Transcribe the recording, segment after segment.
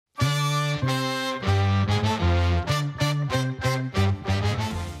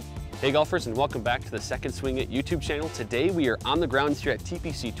Hey golfers, and welcome back to the Second Swing It YouTube channel. Today we are on the grounds here at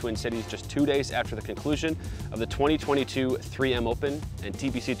TPC Twin Cities just 2 days after the conclusion of the 2022 3M Open, and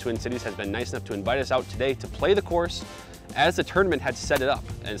TPC Twin Cities has been nice enough to invite us out today to play the course as the tournament had set it up,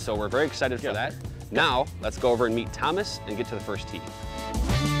 and so we're very excited for that. Now let's go over and meet Thomas and get to the first tee.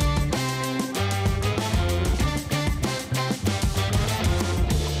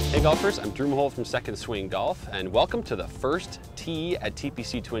 Hey golfers, I'm Drew Mahowald from Second Swing Golf, and welcome to the first tee at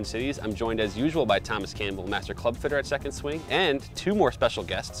TPC Twin Cities. I'm joined as usual by Thomas Campbell, Master Club Fitter at Second Swing, and two more special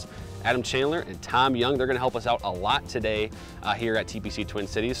guests, Adam Chandler and Tom Young. They're going to help us out a lot today here at TPC Twin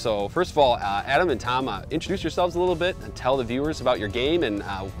Cities. So first of all, Adam and Tom, introduce yourselves a little bit and tell the viewers about your game and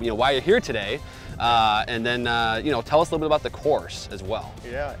why you're here today, and then tell us a little bit about the course as well.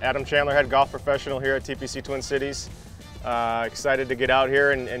 Yeah, Adam Chandler, head golf professional here at TPC Twin Cities. Excited to get out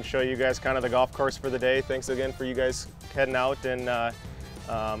here and show you guys kind of the golf course for the day. Thanks again for you guys heading out, and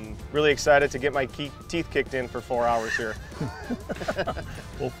really excited to get my teeth kicked in for 4 hours here.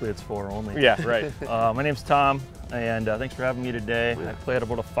 Hopefully it's 4 only. Yeah, right. My name's Tom, and thanks for having me today. I play at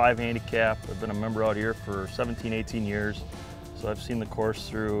about a 5 handicap. I've been a member out here for 17, 18 years. So I've seen the course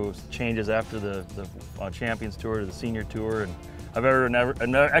through changes after the Champions Tour to the Senior Tour, and I've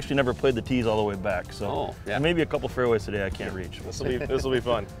actually never played the tees all the way back, so maybe a couple fairways today I can't reach. This will be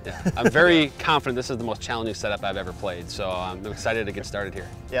fun. Yeah, I'm very confident this is the most challenging setup I've ever played, so I'm excited to get started here.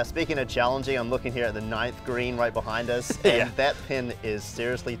 Yeah, speaking of challenging, I'm looking here at the 9th green right behind us, and that pin is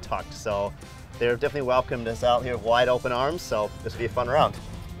seriously tucked, so they're definitely welcomed us out here with wide open arms, so this will be a fun round.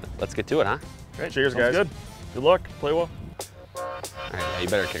 Let's get to it, huh? Great. Cheers, guys. Good. Good luck. Play well. All right, yeah, you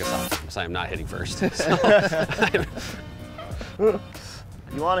better kick us off, because I am not hitting first. You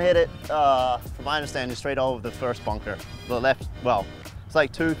want to hit it, from my understanding, straight over the first bunker. The left, well, it's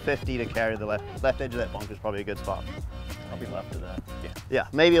like 250 to carry the left edge of that bunker is probably a good spot. I'll be left of that. Yeah,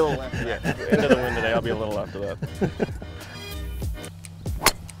 maybe a little left. Into the wind today, I'll be a little left of that.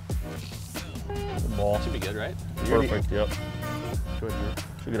 Good ball. Should be good, right? Perfect, yep. Good,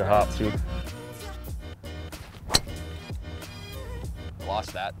 should get a hop too.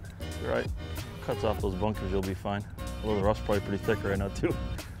 Lost that. You're right. Cuts off those bunkers, you'll be fine. Although the rough's probably pretty thick right now too.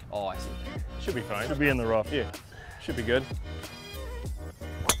 Oh, I see. Should be fine. Should be in the rough. Yeah, should be good.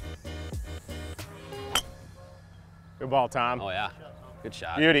 Good ball, Tom. Oh yeah, good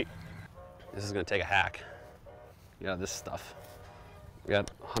shot. Beauty. This is gonna take a hack. Yeah, this stuff. We got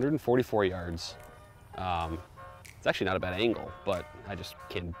 144 yards. It's actually not a bad angle, but I just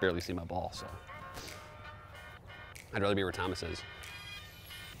can barely see my ball, so. I'd rather be where Thomas is.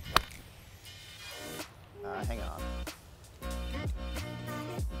 Hang on.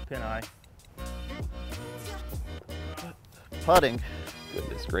 Pin eye. Putting.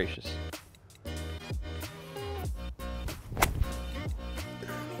 Goodness gracious.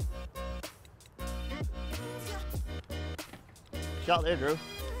 Shot there, Drew.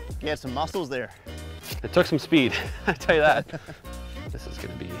 You had some muscles there. It took some speed, I tell you that. This is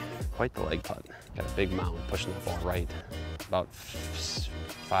gonna be quite the leg putt. Got a big mound pushing that ball right, about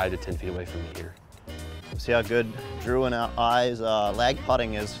 5 to 10 feet away from me here. See how good Drew and I's lag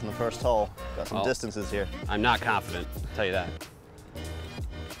putting is from the first hole. Got some distances here. I'm not confident, I'll tell you that.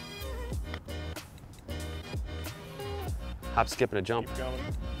 Hop, skip, and a jump. Keep going.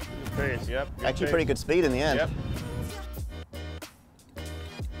 Good pace, yep. Good Actually pace. pretty good speed in the end. Yep.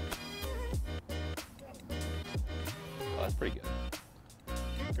 Oh, that's pretty good.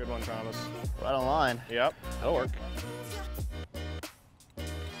 Good one, Thomas. Right on line. Yep. That'll work.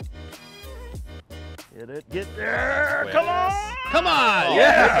 Get it, get there! Yes. Come on! Come on! Oh,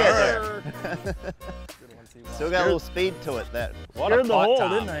 Yeah! Still got a little speed to it. That What a Scared the putt, hole,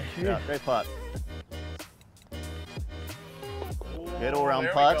 Tom. didn't I? yeah, great putt. Good all around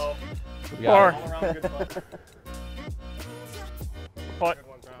there putt. We got Par. it. All around good putt. Putt. Good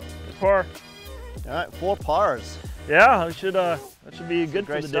one, Tom. Good par. All right, 4 pars. Yeah, that should be good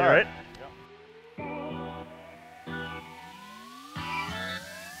for great the day, start. right?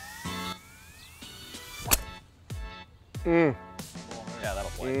 Yeah,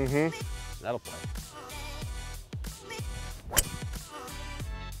 that'll play. Mm-hmm. That'll play.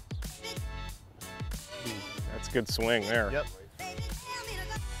 That's a good swing there. Yep.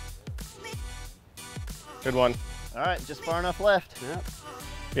 Good one. All right, just far enough left. Yep.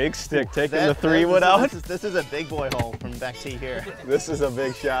 Big stick, taking the 3-wood out. This is a big boy hole from back tee here. This is a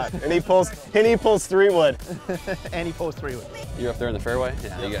big shot. And he pulls 3-wood. And he pulls 3-wood. You're up there in the fairway?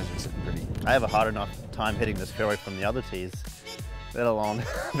 Yeah, you guys are sitting pretty. I have a hard enough time hitting this fairway from the other tees, let alone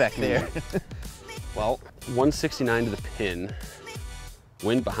back there. Well, 169 to the pin.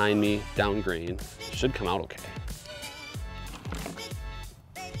 Wind behind me, down green. Should come out okay.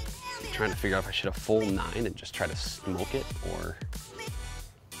 trying to figure out if I should have full 9 and just try to smoke it, or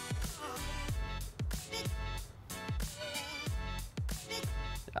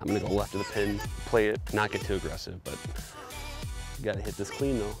I'm gonna go left of the pin, play it, not get too aggressive, but you gotta hit this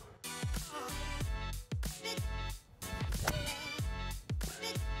clean though.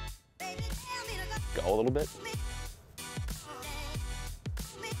 Go a little bit.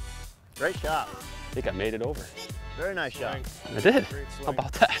 Great shot. I think I made it over. Very nice shot. I did. Great swing. How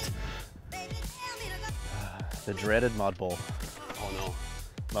about that? The dreaded mud bowl. Oh no.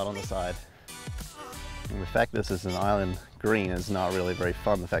 Mud on the side. And the fact this is an island green is not really very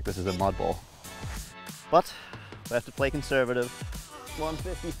fun. The fact this is a mud bowl. But we have to play conservative.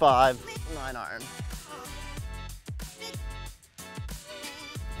 155, 9 iron.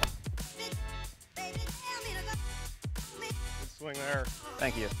 Good swing there.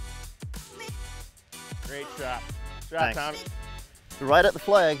 Thank you. Great shot. Shot, Thanks. Tommy. Right at the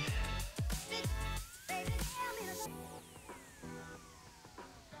flag.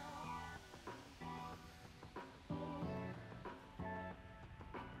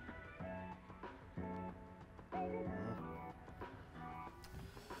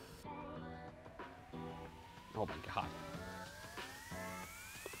 Oh my God.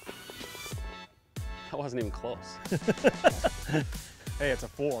 That wasn't even close. Hey, it's a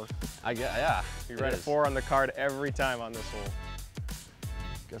 4. I get, yeah. You it write a is. 4 on the card every time on this hole.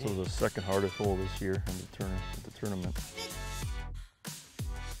 Guess it was the second hardest hole this year in the tournament.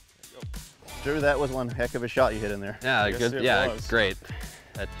 Drew, that was one heck of a shot you hit in there. Yeah, Yes, good. it Yeah, was. great.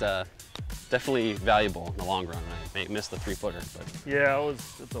 That definitely valuable in the long run. I missed the 3-footer, but Yeah,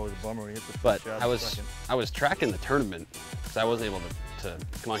 it's always a bummer when you hit the but shot I in was second. I was tracking the tournament because I wasn't able to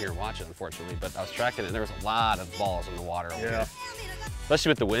come out here and watch it, unfortunately. But I was tracking it. And there was a lot of balls in the water over Yeah. here, especially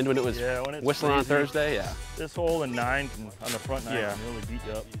with the wind when it was Yeah, when it's whistling on crazy. Thursday. Yeah, This hole and 9 on the front 9 Yeah. can really beat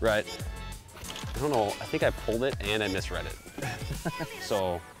you up. right. I don't know. I think I pulled it and I misread it.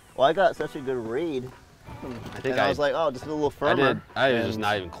 So Well, I got such a good read. I think And I was like, oh, just a little I firmer. did. I was and- just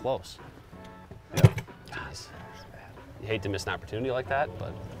not even close. Yeah. Guys, you hate to miss an opportunity like that,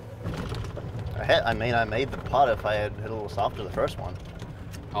 but I made the putt if I had hit a little softer the first one.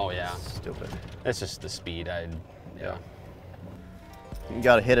 oh yeah, Stupid. it's just the speed. Yeah. You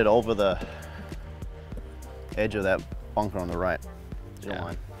got to hit it over the edge of that bunker on the right. Yeah.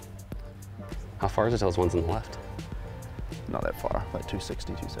 Line. How far is it to those ones on the left? Not that far, like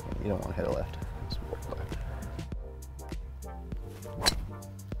 260, 270. You don't want to hit it left. Just walk left.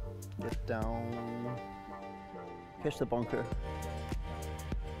 Get down. Pitch the bunker.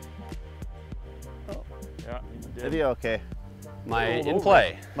 Yeah, you did. Maybe you're okay. Am I rolled in over.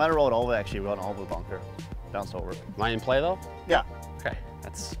 play? Might have rolled over, actually, run over the bunker. Bounced over. Am I in play though? Yeah. Okay,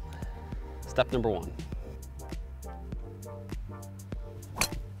 that's step number 1.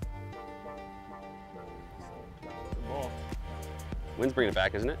 Good ball. Wind's bringing it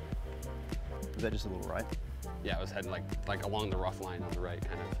back, isn't it? Is that just a little right? Yeah, I was heading like along the rough line on the right,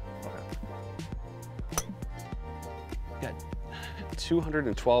 kind of. Okay. Got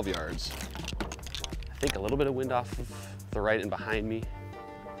 212 yards. I think a little bit of wind off of the right and behind me.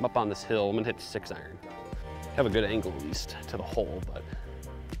 I'm up on this hill. I'm gonna hit 6 iron. Have a good angle at least to the hole, but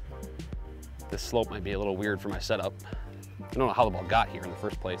this slope might be a little weird for my setup. I don't know how the ball got here in the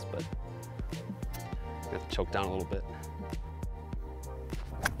first place, but I have to choke down a little bit.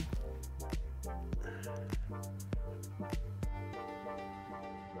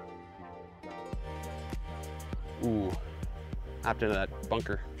 Ooh, hopped into that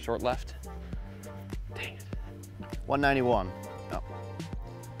bunker, short left. Dang it. 191. Oh.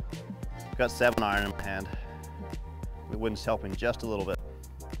 Got 7 iron in my hand. The wind's helping just a little bit.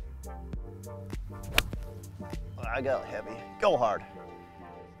 I got heavy. Go hard.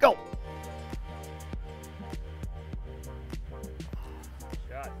 Go!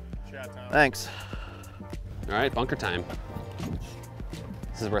 Shot, Tom. Thanks. All right, bunker time.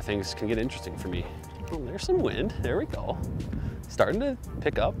 This is where things can get interesting for me. Oh, there's some wind. There we go. Starting to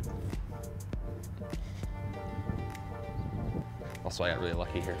pick up. Also, I got really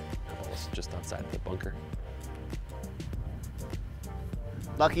lucky here. I was just outside the bunker.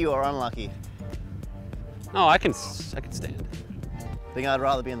 Lucky or unlucky? No, I can stand. Think I'd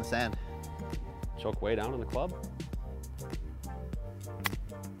rather be in the sand. Choke way down on the club.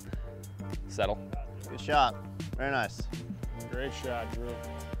 Settle. Good shot. Very nice. Great shot, Drew.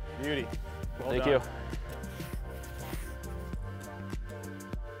 Beauty. Well Thank done. you.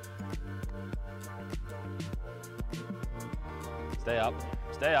 Stay up.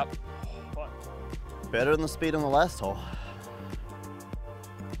 Stay up. Better than the speed on the last hole.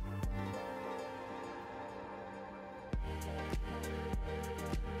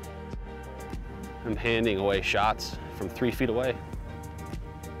 am handing away shots from 3 feet away.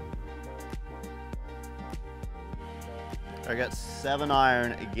 I got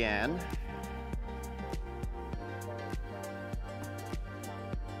 7-iron again.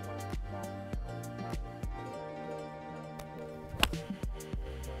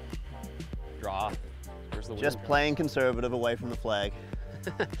 Draw. Where's the wind? Just playing conservative away from the flag.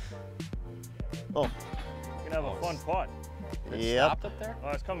 Oh, You can have a fun putt. It yep. stopped up there? Oh,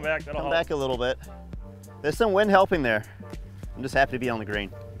 it's coming back. That'll Come help. back a little bit. There's some wind helping there. I'm just happy to be on the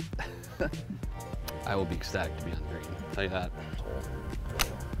green. I will be ecstatic to be on the green. I'll tell you that.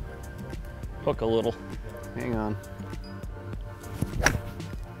 Hook a little. Hang on.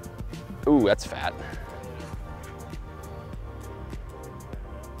 Ooh, that's fat.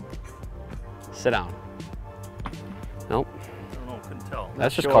 Sit down. Nope. I don't know, couldn't tell.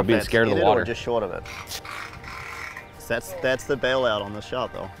 That's just Sure called if being that's scared of in the it or water. just short of it. So that's the bailout on this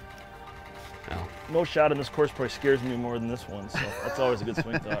shot though. No. No shot in this course probably scares me more than this one, so that's always a good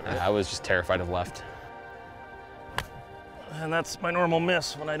swing thought, right? I was just terrified of left. And that's my normal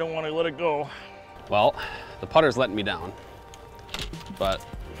miss when I don't want to let it go. Well, the putter's letting me down, but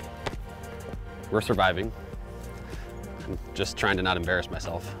we're surviving. I'm just trying to not embarrass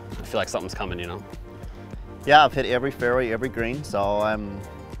myself. I feel like something's coming, you know? Yeah, I've hit every fairway, every green, so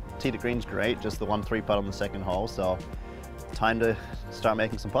tee to green's great, just the 1-3 putt on the second hole, so time to start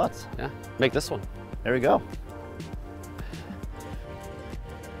making some putts. Yeah, make this one. There we go.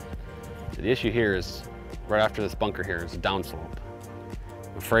 The issue here is, right after this bunker here is a downslope.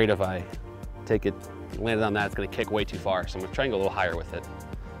 I'm afraid if I take it, land it on that, it's gonna kick way too far, so I'm gonna try and go a little higher with it.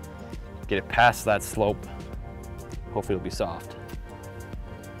 Get it past that slope. Hopefully it'll be soft.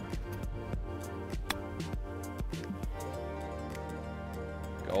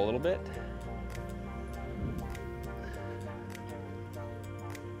 Go a little bit.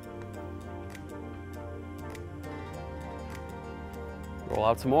 Roll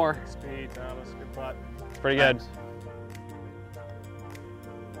out some more. Speed, Thomas. Good putt. It's pretty good.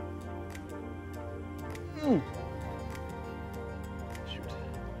 Shoot.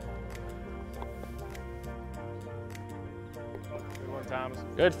 Good one, Thomas.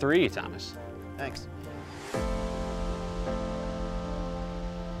 Good 3, Thomas. Thanks.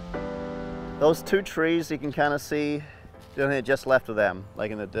 Those 2 trees you can kind of see just left of them,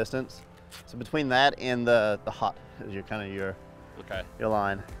 like in the distance. So between that and the hut is your Okay. your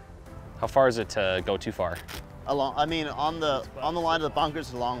line. How far is it to go too far? I mean, on the line of the bunkers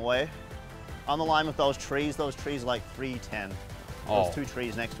is a long way. On the line with those trees are like 310. Oh. Those 2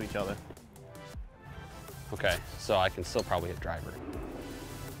 trees next to each other. Okay, so I can still probably hit driver.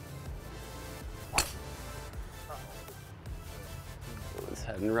 It's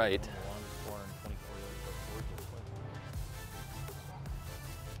heading right.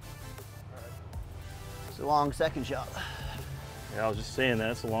 It's a long second shot. Yeah, I was just saying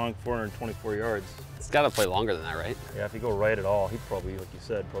that. It's a long 424 yards. It's got to play longer than that, right? Yeah, if you go right at all, he'd probably, like you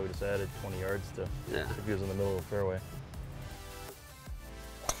said, probably just added 20 yards to Yeah. if he was in the middle of the fairway.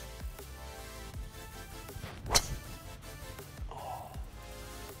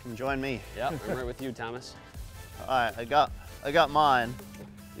 Come join me. Yep, I'm right with you, Thomas. All right, I got mine.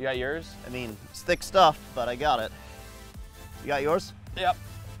 You got yours? I mean, it's thick stuff, but I got it. You got yours? Yep.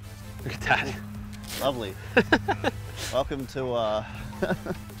 Look at that. Lovely. Welcome to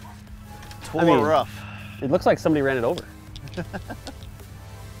Tour I mean, Rough. It looks like somebody ran it over.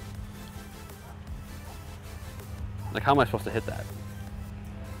 Like, how am I supposed to hit that?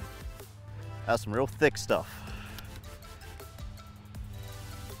 That's some real thick stuff.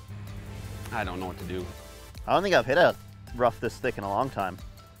 I don't know what to do. I don't think I've hit a rough this thick in a long time.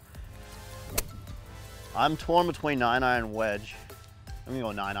 I'm torn between 9-iron and wedge. I'm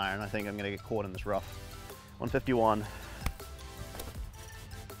gonna go 9-iron. I think I'm gonna get caught in this rough. 151.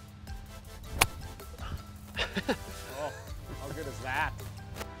 Oh, how good is that?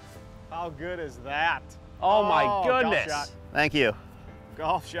 How good is that? Oh my golf goodness. shot. Thank you.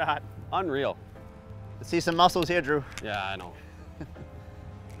 Golf shot. Unreal. Let's see some muscles here, Drew. Yeah, I know.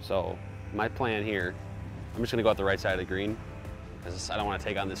 So my plan here, I'm just gonna go out the right side of the green, because I don't want to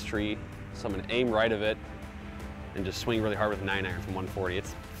take on this tree. So I'm gonna aim right of it and just swing really hard with a 9-iron from 140.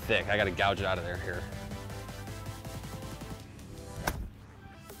 It's thick. I gotta gouge it out of there here.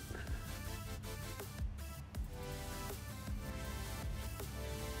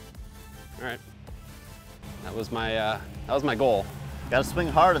 All right. That was my goal. Gotta swing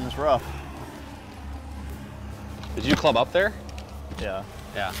hard in this rough. Did you club up there? Yeah.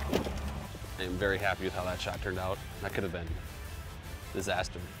 Yeah. I'm very happy with how that shot turned out. That could have been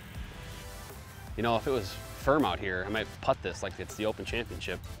disaster. You know, if it was firm out here, I might putt this like it's the Open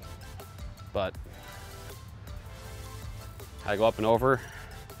Championship. But I go up and over.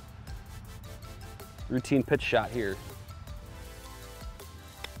 Routine pitch shot here.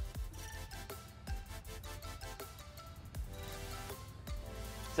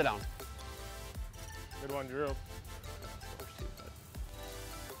 Sit down. Good one, Drew.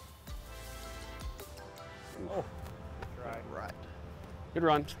 Oh, Try. Right. Good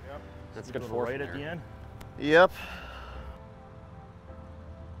run. Yep. That's a good little four right from at there. the end. Yep.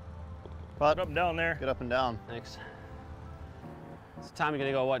 Get up and down there. Get up and down. Thanks. So Tom, you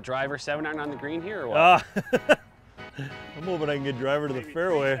gonna go what, driver 7-iron on the green here or what? I'm hoping I can get driver to the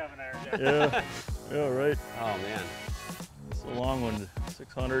fairway. Yeah, yeah, right. Oh man. It's a long one,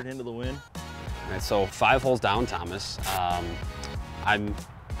 600 into the wind. All right, so 5 holes down, Thomas. I'm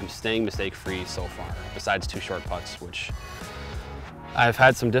staying mistake-free so far, besides 2 short putts, which I've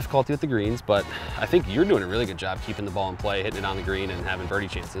had some difficulty with the greens, but I think you're doing a really good job keeping the ball in play, hitting it on the green, and having birdie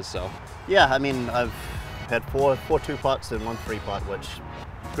chances. So Yeah, I mean, I've had four 2-putts and 1 3-putt, which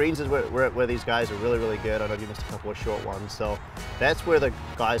greens is where these guys are really, really good. I know you missed a couple of short ones, so that's where the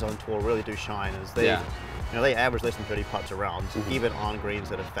guys on tour really do shine. Is they, Yeah. you know, they average less than 30 putts around, even on greens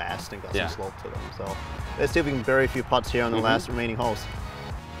that are fast and got Yeah. some slope to them. So let's see if we can bury a few putts here on the last remaining holes.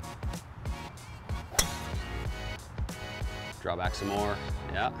 draw back some more.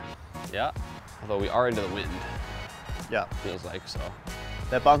 Yeah, yeah. Although we are into the wind, Yeah, feels like, so.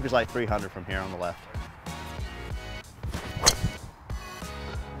 that bunker's like 300 from here on the left.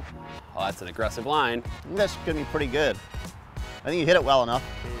 Oh, that's an aggressive line. I think that's gonna be pretty good. I think you hit it well enough.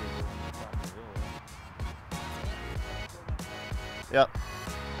 Yep.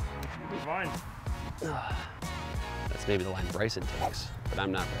 Fine. That's maybe the line Bryson takes, but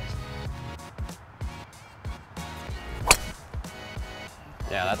I'm not Bryson.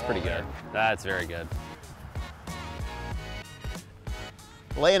 Yeah, that's pretty good. That's very good.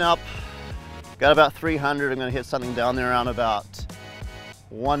 Laying up, got about 300. I'm gonna hit something down there around about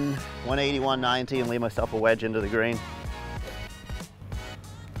 180, 190 and leave myself a wedge into the green.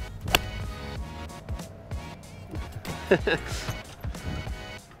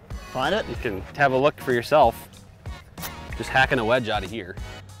 Find it? You can have a look for yourself. Just hacking a wedge out of here.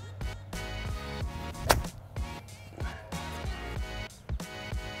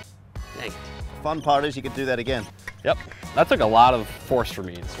 Dang it. Fun part is you could do that again. Yep, that took a lot of force for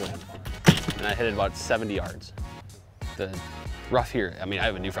me to swing. And I hit it about 70 yards. The rough here, I mean, I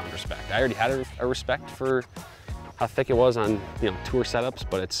have a newfound respect. I already had a respect for how thick it was on, you know, tour setups,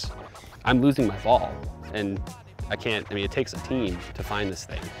 but I'm losing my ball. And I can't, I mean, it takes a team to find this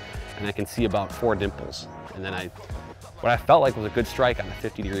thing. And I can see about 4 dimples. And then what I felt like was a good strike on a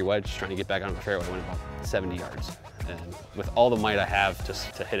 50-degree wedge, trying to get back onto the fairway, went about 70 yards. And with all the might I have to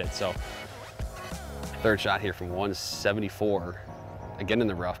hit it. So third shot here from 174, again in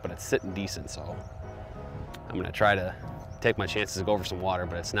the rough, but it's sitting decent. So I'm gonna try to take my chances to go over some water,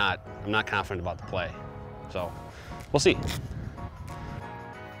 but I'm not confident about the play. So we'll see.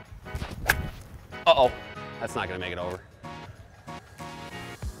 Uh-oh, that's not gonna make it over.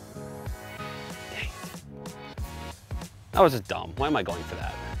 Dang it. That was just dumb. Why am I going for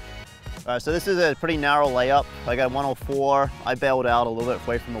that? All right, so this is a pretty narrow layup. I got 104. I bailed out a little bit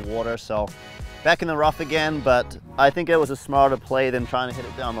away from the water, so back in the rough again, but I think it was a smarter play than trying to hit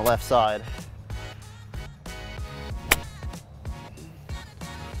it down the left side.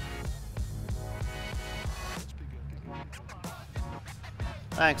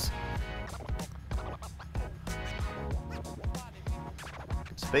 Thanks.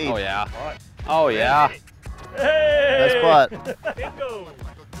 Good speed. Oh yeah. Oh yeah. Nice putt.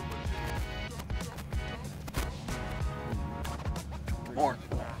 More.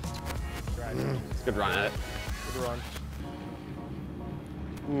 It's a good run at it. Good run.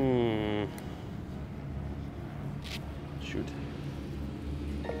 Shoot.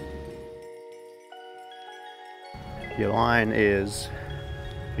 Your line is,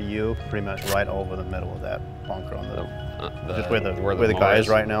 for you, pretty much right over the middle of that bunker on the, just where the guy is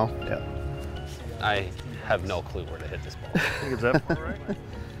right now. Yeah. I have no clue where to hit this ball. Is that right?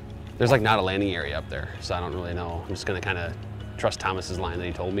 There's like not a landing area up there, so I don't really know. I'm just gonna kind of trust Thomas's line that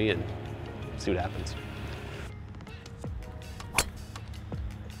he told me and see what happens.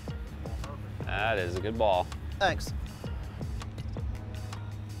 That is a good ball. Thanks.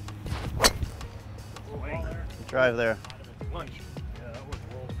 Drive there.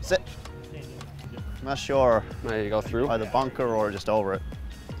 Sit. I'm not sure Ready to go through? by the bunker or just over it.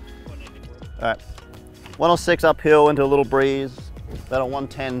 All right. 106 uphill into a little breeze. About a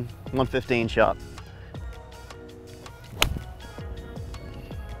 110, 115 shot.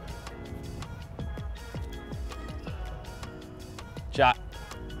 Shot.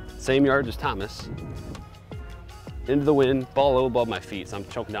 Same yard as Thomas. into the wind, ball low above my feet, so I'm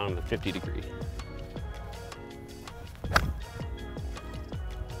choking down on the 50 degree.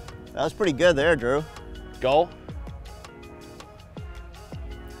 That was pretty good there, Drew. Go.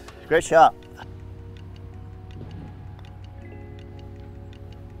 Great shot.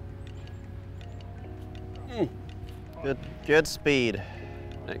 Good speed.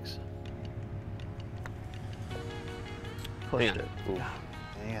 Thanks. Pushed Hang on. it. Ooh.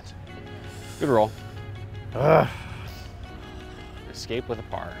 Dang it. Good roll. Ugh. Escape with a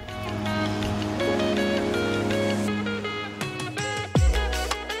par.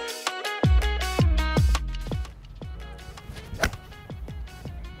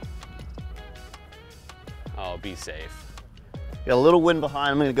 Oh, be safe. Got a little wind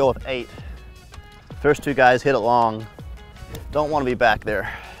behind. I'm gonna go with 8. First 2 guys hit it long. Don't want to be back there.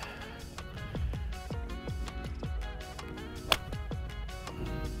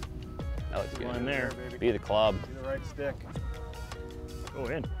 That looks good. Line there. Be the club. Be the right stick. Go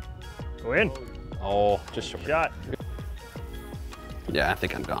in. Go in. Oh, just short. Shot. Yeah, I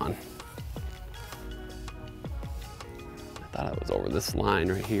think I'm gone. I thought I was over this line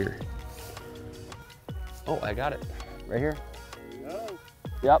right here. Oh, I got it. Right here? No.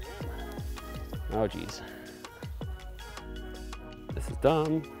 Yep. Oh, geez. This is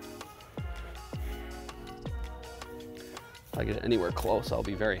dumb. If I get it anywhere close, I'll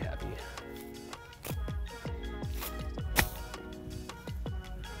be very happy.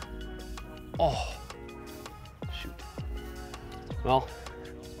 Oh, shoot. Well,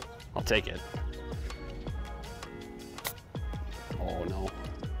 I'll take it. Oh, no.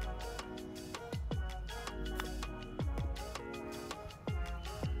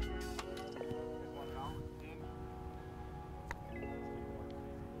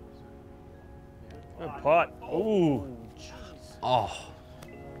 Good putt. Ooh. Oh,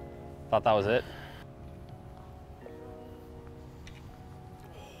 thought that was it.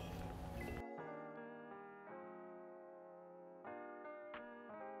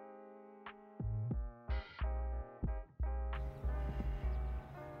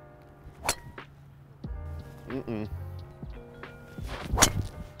 Mm-mm.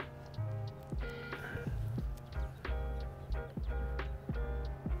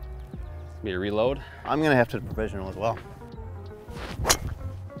 Me to reload? I'm gonna have to provisional as well.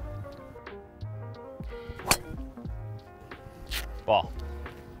 Ball.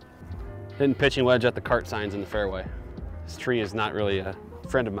 Hitting pitching wedge at the cart signs in the fairway. This tree is not really a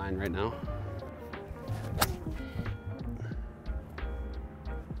friend of mine right now.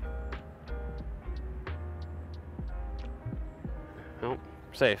 Nope,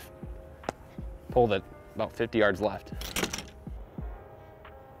 safe. Pulled it, about 50 yards left.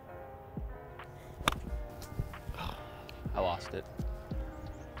 I lost it.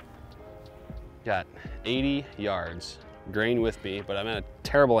 Got 80 yards, grain with me, but I'm at a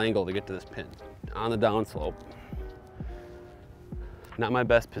terrible angle to get to this pin. On the downslope. Not my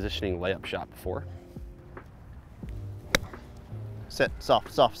best positioning layup shot before. Sit,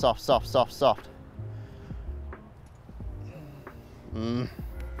 soft, soft, soft, soft, soft, soft. Mm.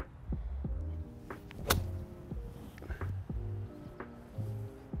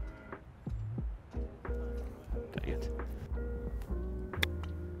 Dang it.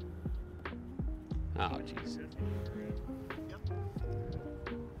 Oh, jeez.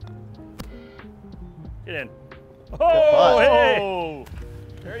 Get in. putt. Oh, hey. Oh,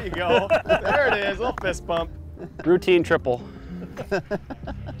 there you go. There it is. Little fist bump. Routine triple.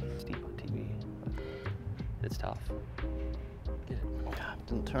 Steep on TV. It's tough. Get it.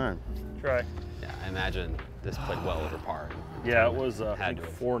 Didn't turn. Try. Yeah, I imagine this played well over par. Yeah, it was I Had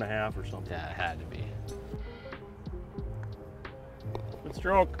think to have. 4.5 or something. Yeah, it had to be. Good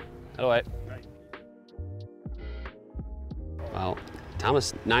stroke. Oh, wait. Well,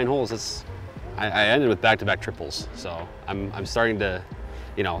 Thomas, 9 holes. I ended with back-to-back triples, so I'm starting to,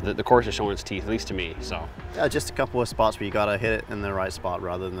 you know, the course is showing its teeth, at least to me. So Yeah, just a couple of spots where you gotta hit it in the right spot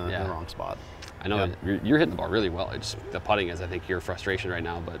rather than Yeah. the wrong spot. I know that you're hitting the ball really well. It's the putting is, I think, your frustration right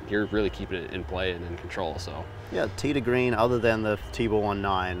now, but you're really keeping it in play and in control. So Yeah, tee to green, other than the T-ball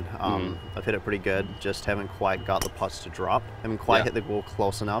 1-9, I've hit it pretty good. Just haven't quite got the putts to drop. Haven't quite hit the ball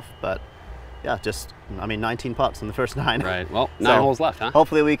close enough, but yeah, just, I mean, 19 putts in the first 9. right. Well, 9 holes left, huh?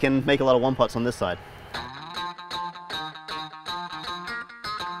 Hopefully we can make a lot of 1 putts on this side.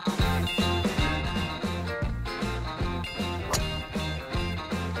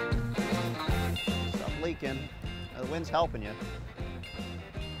 Stop leaking. The wind's helping you.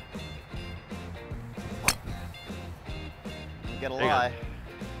 Get a Hang on. lie.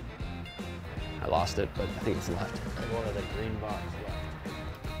 I lost it, but I think it's left. One of the green box left.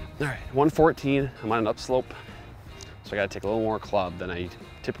 All right, 114. I'm on an upslope. So I gotta take a little more club than I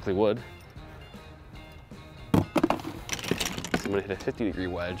typically would. So I'm gonna hit a 50-degree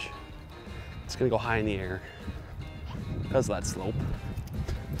wedge. It's gonna go high in the air because of that slope.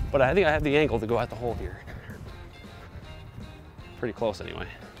 But I think I have the angle to go at the hole here. Pretty close anyway.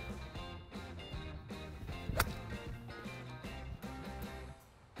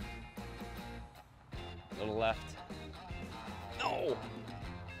 Little left. No!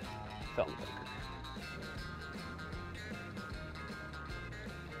 Fell in the bunker.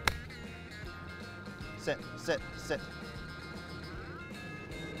 Sit, sit, sit.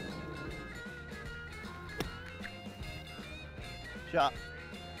 Shot.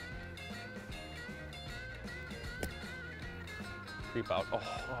 Creep out. Oh,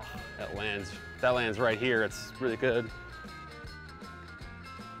 that lands. If that lands right here, it's really good.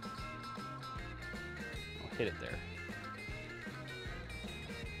 I'll hit it there.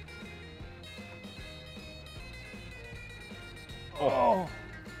 Oh.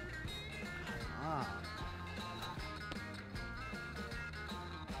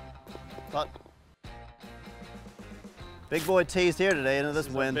 But big boy teased here today into this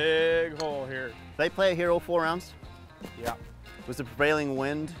wind. Big hole here. They play it here all 4 rounds. Yeah. Was the prevailing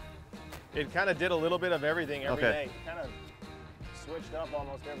wind? It kind of did a little bit of everything every Okay. day. Kind of switched up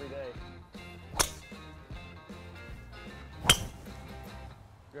almost every day.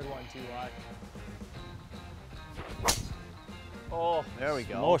 Good one, T.Y. Oh, There we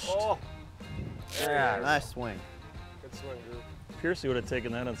go. Smushed. oh. Yeah. Nice swing. Good swing, Drew. Piercy would have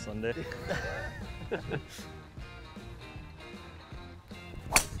taken that on Sunday.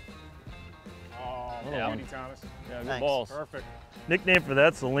 Oh, Yeah. beauty, Thomas. Yeah, good Thanks. balls. Perfect. Nickname for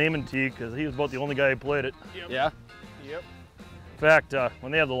that's the layman tee because he was about the only guy who played it. Yep. Yeah? Yep. In fact,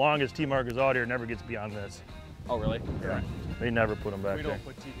 when they have the longest tee markers out here, it never gets beyond this. Oh, really? Yeah. They never put them back We there. don't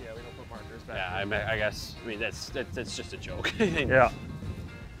put we don't put markers back. Yeah, I guess. I mean, that's just a joke. Yeah.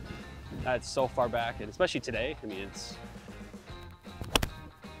 That's so far back, and especially today. I mean, it's.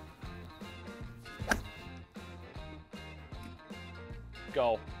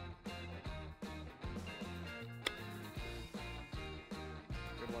 Go.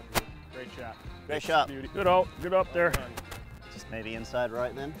 Good one, Drew. Great shot. Great shot. Beauty. Good out. Good up there. Well done. Just maybe inside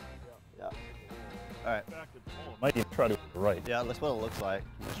right then. Yeah. All right. Might even try to the right. Yeah, that's what it looks like.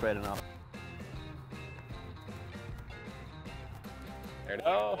 Straight enough. There it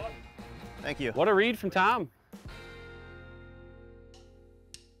is. Thank you. What a read from Tom.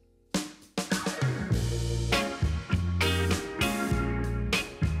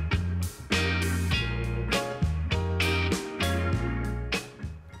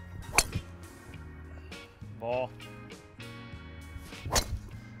 Ball.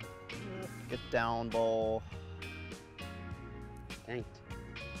 Get down, ball. Dang.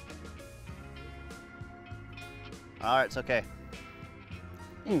 All right, it's okay.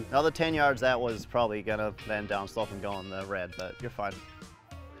 Another 10 yards, that was probably gonna land down slope and go in the red, but you're fine.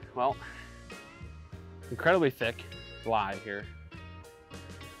 Well, incredibly thick lie here.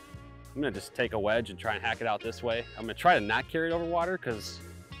 I'm gonna just take a wedge and try and hack it out this way. I'm gonna try to not carry it over water because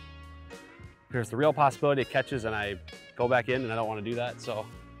there's the real possibility it catches and I go back in, and I don't want to do that. So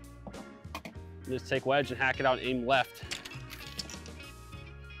just take wedge and hack it out and aim left.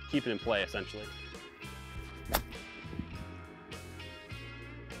 Keep it in play, essentially.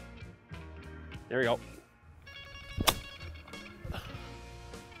 There we go.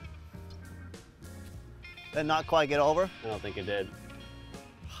 Did not quite get over. I don't think it did.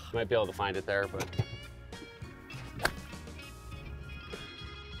 Might be able to find it there, but.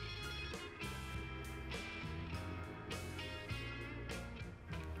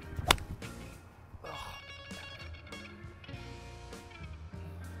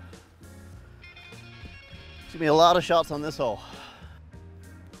 Give me a lot of shots on this hole.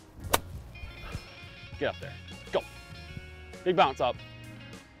 Get up there. Go. Big bounce up.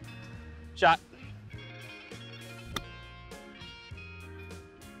 Shot.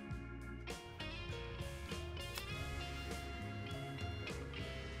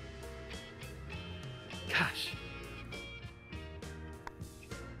 Gosh.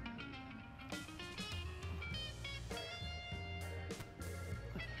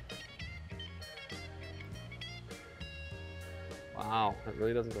 Wow, that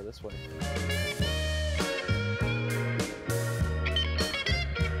really doesn't go this way.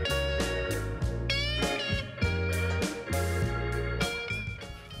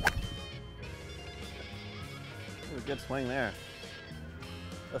 Good swing there.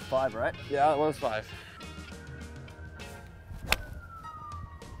 That's 5, right? Yeah, it was 5.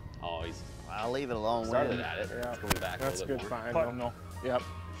 Oh, he's I'll leave it alone. started Win. at it. Yeah. It's going back That's a a little good bit more. find. Putt, no. Yep,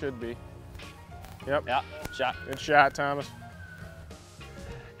 should be. Yep. Yeah, shot. Good shot, Thomas.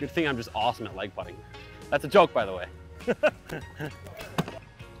 Good thing I'm just awesome at leg putting. That's a joke, by the way.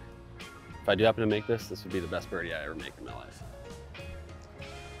 If I do happen to make this, this would be the best birdie I ever make in my life.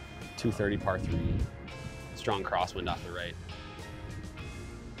 230 par 3. Strong crosswind off the right.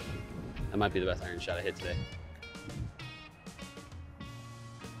 That might be the best iron shot I hit today.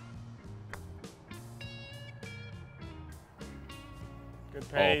 Good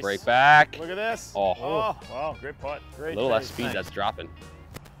pace. Oh, break back. Look at this. Oh, Oh, wow, great putt. a Great little less pace. speed, Thanks. that's dropping.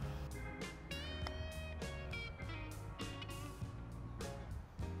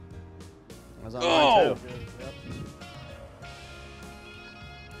 I was on Oh! mine too. Good, yep.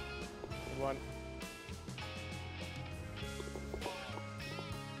 Good one.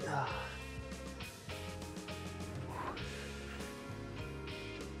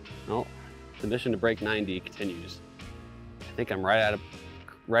 No, the mission to break 90 continues. I think I'm right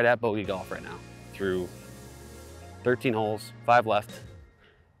at bogey golf right now. Through 13 holes, 5 left.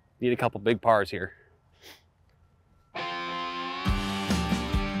 Need a couple big pars here.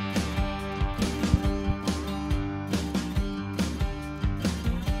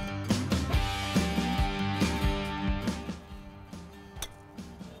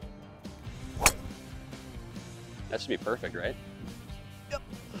 That should be perfect, right? Yep.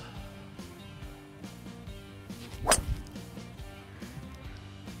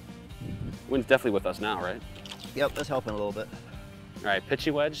 Wind's definitely with us now, right? Yep, that's helping a little bit. All right,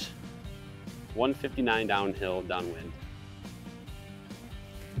 pitchy wedge, 159 downhill, downwind.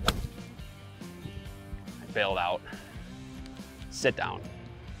 I bailed out. Sit down.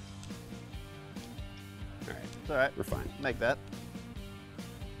 All right, It's all right. we're fine. Make that.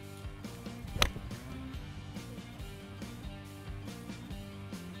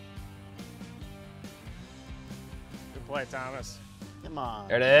 Good play, Thomas. Come on.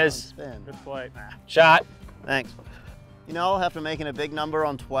 There it come on, is. Spin. Good play. Shot. Thanks. You know, after making a big number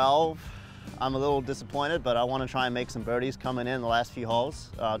on 12, I'm a little disappointed, but I want to try and make some birdies coming in the last few holes.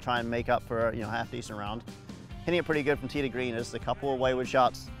 Try and make up for, you know, half decent round. Hitting it pretty good from tee to green. Just a couple of wayward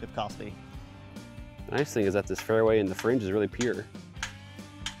shots have cost me. The nice thing is that this fairway and the fringe is really pure.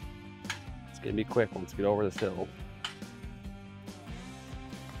 It's gonna be quick once we get over this hill.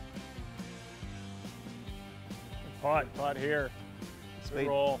 Good putt here. Sweet. Good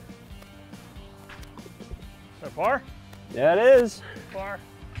roll. Is that par? Yeah, it is. Par.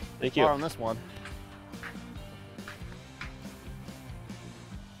 Thank you. Par on this one.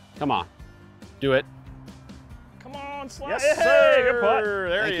 Come on, do it. Come on, slide. Yes, Hey, sir. good putt.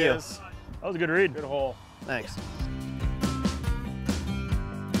 There Thank he you. is. That was a good read. Good hole. Thanks.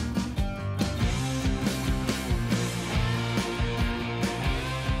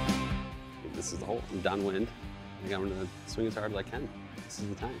 This is the hole. I'm downwind. I think I'm gonna swing as hard as I can. This is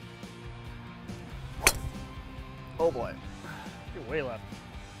the time. Oh boy. You're way left.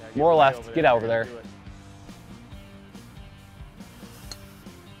 Yeah, get More way left. over Get there. over there. Do it.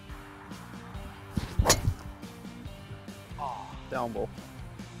 Down bowl.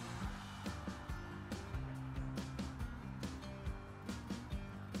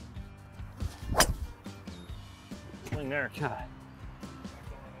 Swing there. God.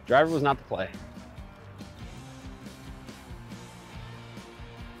 Driver was not the play.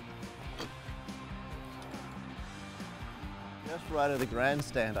 Just right of the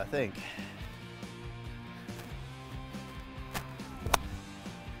grandstand, I think.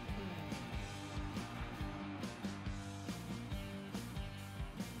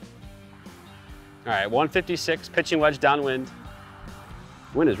 All right, 156, pitching wedge downwind.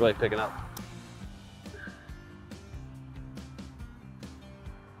 Wind is really picking up.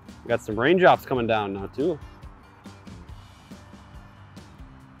 We got some raindrops coming down now too.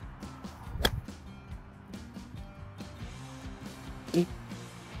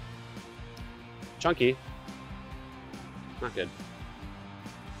 Chunky. Not good.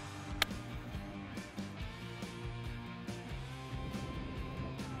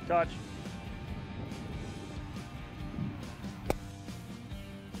 Touch.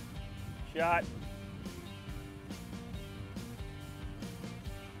 Shot.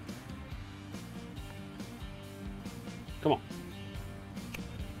 Come on.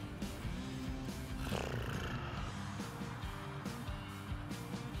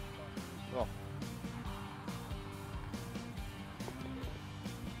 Oh.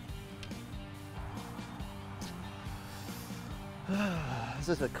 This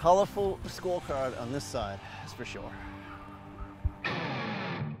is a colorful scorecard on this side, that's for sure.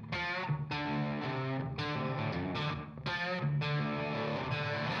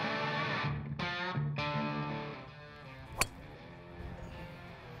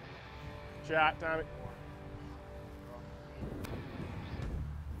 shot, Tommy.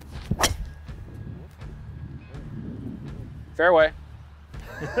 Fairway.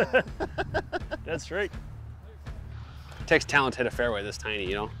 That's straight. Takes talent to hit a fairway this tiny,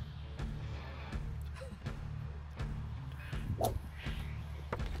 you know?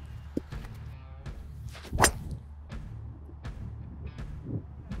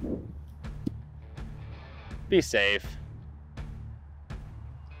 Be safe.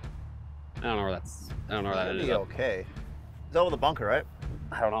 I don't know where that's. I don't know where that That'd ended be up. okay. It's over the bunker, right?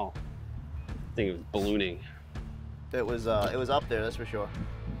 I don't know. I think it was ballooning. It was up there, that's for sure.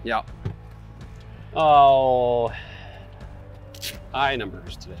 Yeah. Oh. High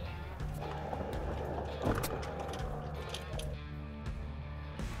numbers today.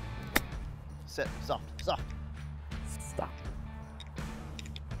 Sit, soft, soft. Stop.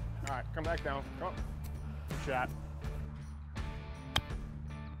 All right, come back down. Come on. Good shot.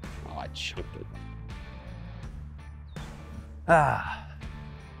 Oh, I chunked it. Ah.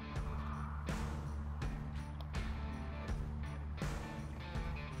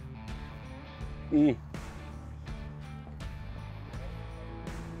 Mm.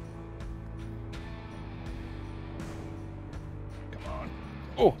 Come on.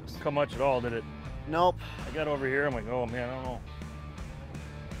 Oh, Didn't come much at all, did it? Nope. I got over here, I'm like, oh man, I don't know.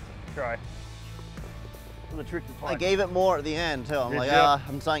 Try. For the tricky part. I gave it more at the end too. I'm Did like, you?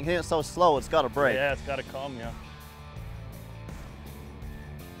 I'm saying, hitting it so slow, it's got to break. Yeah, it's got to come, yeah.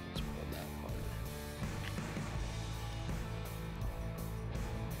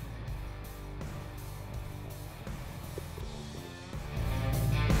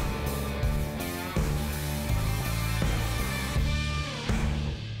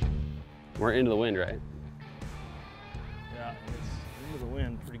 we're into the wind, right? Yeah, it's into the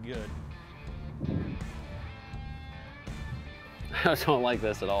wind pretty good. I don't like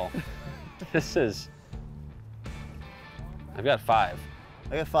this at all. This is. I've got 5.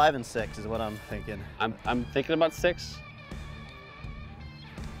 I got 5 and 6 is what I'm thinking. I'm thinking about 6.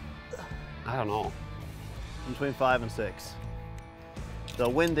 I don't know. I'm between 5 and 6. So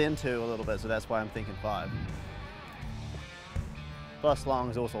wind into a little bit, so that's why I'm thinking 5. Plus long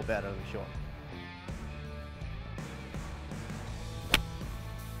is also better than short.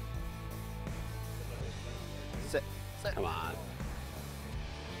 Sit, sit. Come on.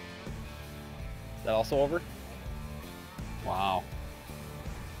 Is that also over? Wow.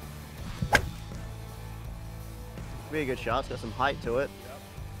 Really good shot. It's got some height to it.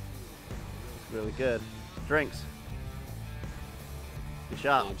 It's really good. Drinks. Good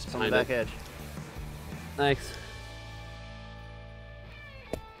shot. Oh, I'm just From the behind back it. edge. Thanks.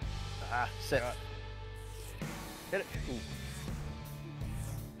 Ah, sit. Hit it. Ooh.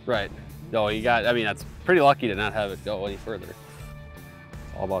 Right. No, you got. I mean, that's pretty lucky to not have it go any further.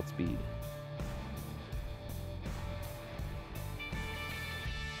 It's all about speed.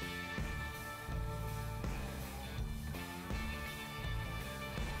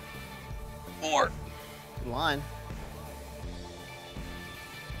 More. Good line.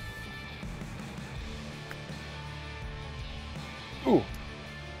 Ooh.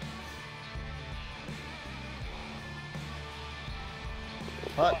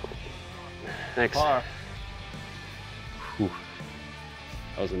 Putt. Thanks. Par. Whew.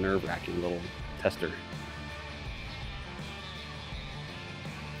 That was a nerve-wracking little tester.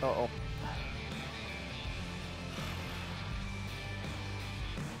 Uh-oh.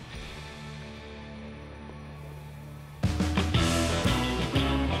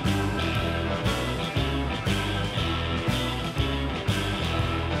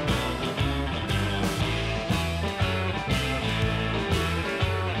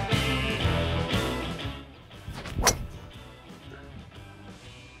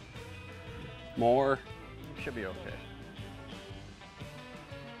 More. Should be okay.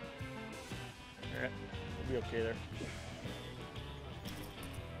 All right, we'll be okay there.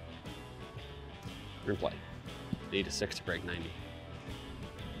 We're in play. Need a 6 to break 90.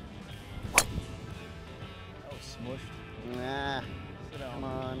 That was smushed. Nah. Sit down. Come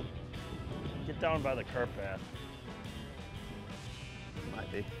on. Get down by the car path.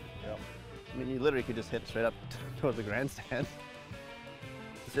 Might be. Yep. I mean, you literally could just hit straight up towards the grandstand.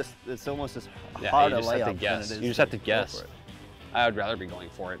 It's just, it's almost as Yeah, hard you a just have to layup than guess. it is You just have to go guess. for it. I would rather be going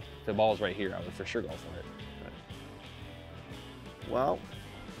for it. If the ball was right here, I would for sure go for it. Well,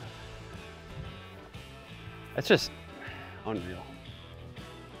 That's just unreal.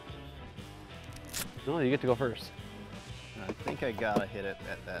 No, you get to go first. I think I gotta hit it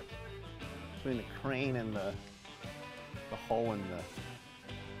at that, between the crane and the hole in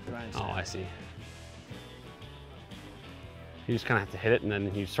the grindstone. Oh, I see. You just kind of have to hit it, and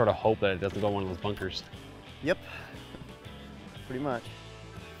then you sort of hope that it doesn't go in one of those bunkers. Yep, pretty much.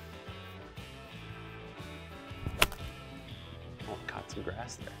 Oh, caught some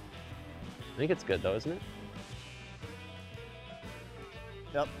grass there. I think it's good though, isn't it?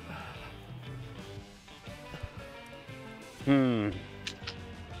 Yep. I'm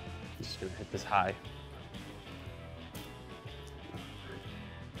just gonna hit this high.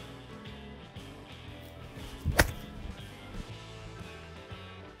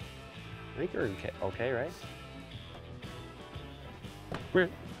 I think you're okay, right?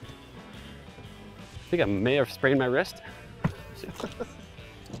 Weird. I think I may have sprained my wrist. I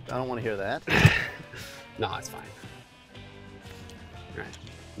don't want to hear that. No, it's fine. All right,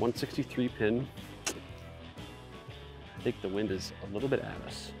 163 pin. I think the wind is a little bit at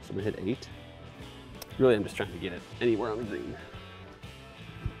us, so I'm gonna hit 8. Really, I'm just trying to get it anywhere on the green.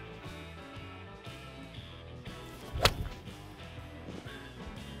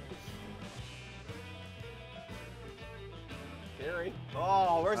 Gary.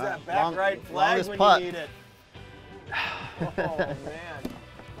 Oh, where's that back long- right flag longest when putt. you need it? Oh, man.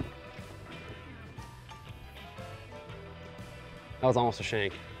 That was almost a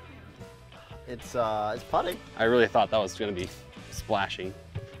shank. It's putting. I really thought that was gonna be splashing.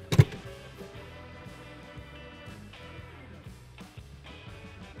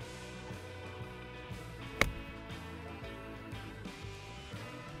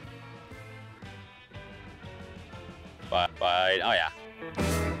 But, oh yeah.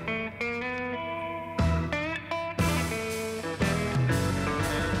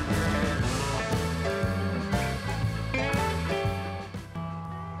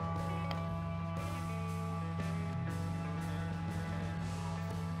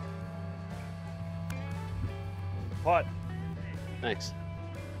 Putt. Thanks.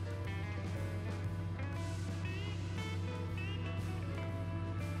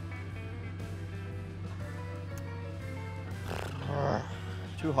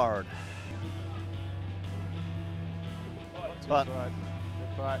 Too hard. Putt.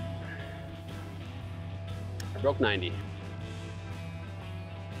 Good putt. I broke 90.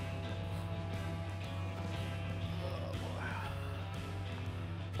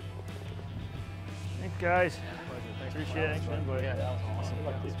 Thanks, guys. Appreciate it.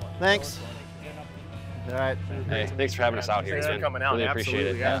 Thanks. All right. Hey, thanks for having us out here. Thanks for man. coming out. Really appreciate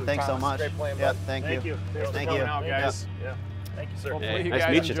Absolutely. it. Yeah, thanks so much. Great playing, Yeah, bud. thank you. Thanks for Thank coming you. out, guys. Yeah. Thank you, sir. Hopefully Hey, you nice guys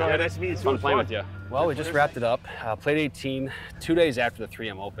to meet you, enjoy Tom. it. Nice to meet you. It's fun playing with you. Well, we just What is wrapped it up. Played 18 2 days after the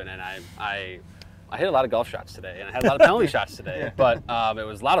 3M Open, and I hit a lot of golf shots today, and I had a lot of penalty shots today. But it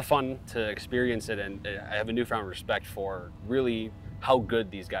was a lot of fun to experience it, and I have a newfound respect for really how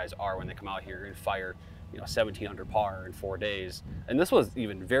good these guys are when they come out here and fire, 17 under par in 4 days. And this was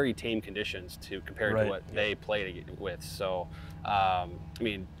even very tame conditions compared to what they played with. So, I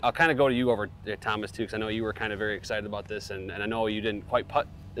mean, I'll kind of go to you over Thomas too, because I know you were kind of very excited about this, and I know you didn't quite putt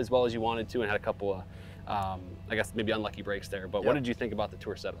as well as you wanted to, and had a couple of, I guess maybe unlucky breaks there. But what did you think about the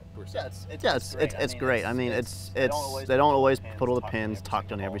tour setup? Yeah, it's great. I mean, they don't always put all the pins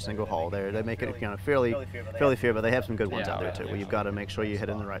tucked on every single hole. They make it fairly fair, but they have some good ones out there too. Where you've got to make sure you hit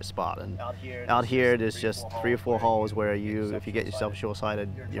in the right spot. And out here, there's just 3 or 4 holes where if you get yourself short-sighted,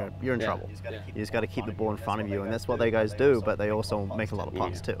 you're in trouble. You just got to keep the ball in front of you, and that's what they guys do. But they also make a lot of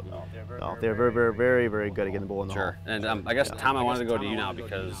putts too. So they're very good at getting the ball in the hole. Sure. And I guess Tom, I wanted to go to you now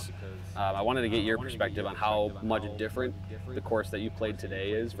because I wanted to get your perspective on how much different the course that you played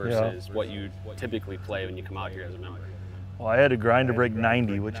today is versus what you typically play when you come out here as a member. Well, I had to grind to break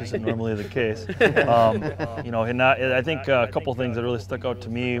 90, which isn't normally the case. I think a couple things that really stuck out to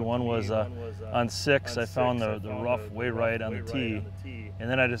me. One was on 6, I found the rough way right on the tee, and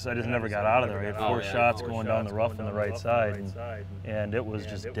then I just never got out of there. I had 4 shots going down the rough on the right side, and it was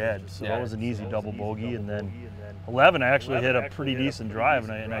just dead. So that was an easy double bogey, and then 11, I actually hit a pretty decent drive,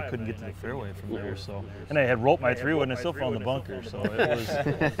 and I couldn't get to the fairway from there. So, and I had roped my 3-wood, and I still found the bunker. So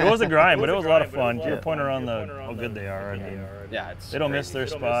it was a grind, but it was a lot of fun. To your point around how good they are, I mean, they don't miss their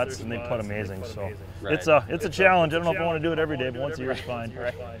spots, and they putt amazing. So it's a challenge. I don't know if I want to do it every day, but once a year is fine.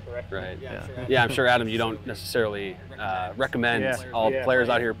 Right. Yeah, I'm sure, Adam, you don't necessarily recommend all players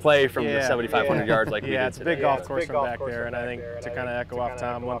out here play from the 7,500 yards like we did. Yeah, it's a big golf course from back there, and I think to kind of echo off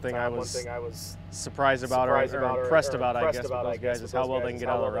Tom, one thing I was surprised about or impressed about, I guess, with those guys is how well they can get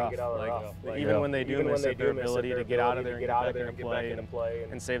out of the rough. Like, even when they do miss it, their ability to get out of there and get back there and play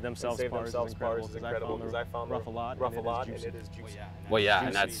and save themselves pars is incredible, because I found the rough a lot, and spot, and it is juicy. Well, yeah,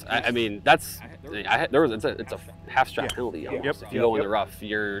 and that's, I mean, that's, it's a half strap penalty almost. If you go in the rough,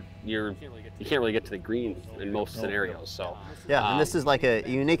 you can't really get to the green in most scenarios. So yeah, and this is like a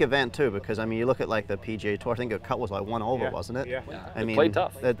unique event too, because I mean, you look at like the PGA Tour. I think the cut was like 1 over, wasn't it? Yeah. I mean, played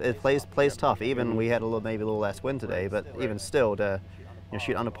tough. It plays tough. Even we had maybe a little less wind today, but even still, to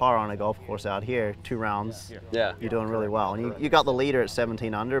shoot under par on a golf course out here, 2 rounds, yeah, you're doing really well. And you got the leader at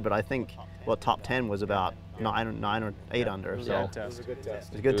 17 under, but I think top 10 was about 9 or 8 under. So it was a good test.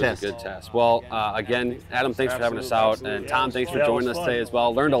 It was a good test. Good test. Well, again, Adam, thanks for having us out, and Tom, thanks for joining us today as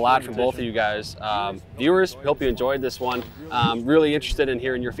well. Learned a lot from both of you guys. Viewers, hope you enjoyed this one. Really interested in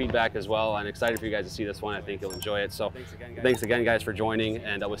hearing your feedback as well, and excited for you guys to see this one. I think you'll enjoy it. So thanks again, guys, for joining,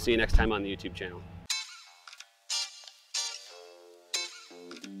 and we'll see you next time on the YouTube channel.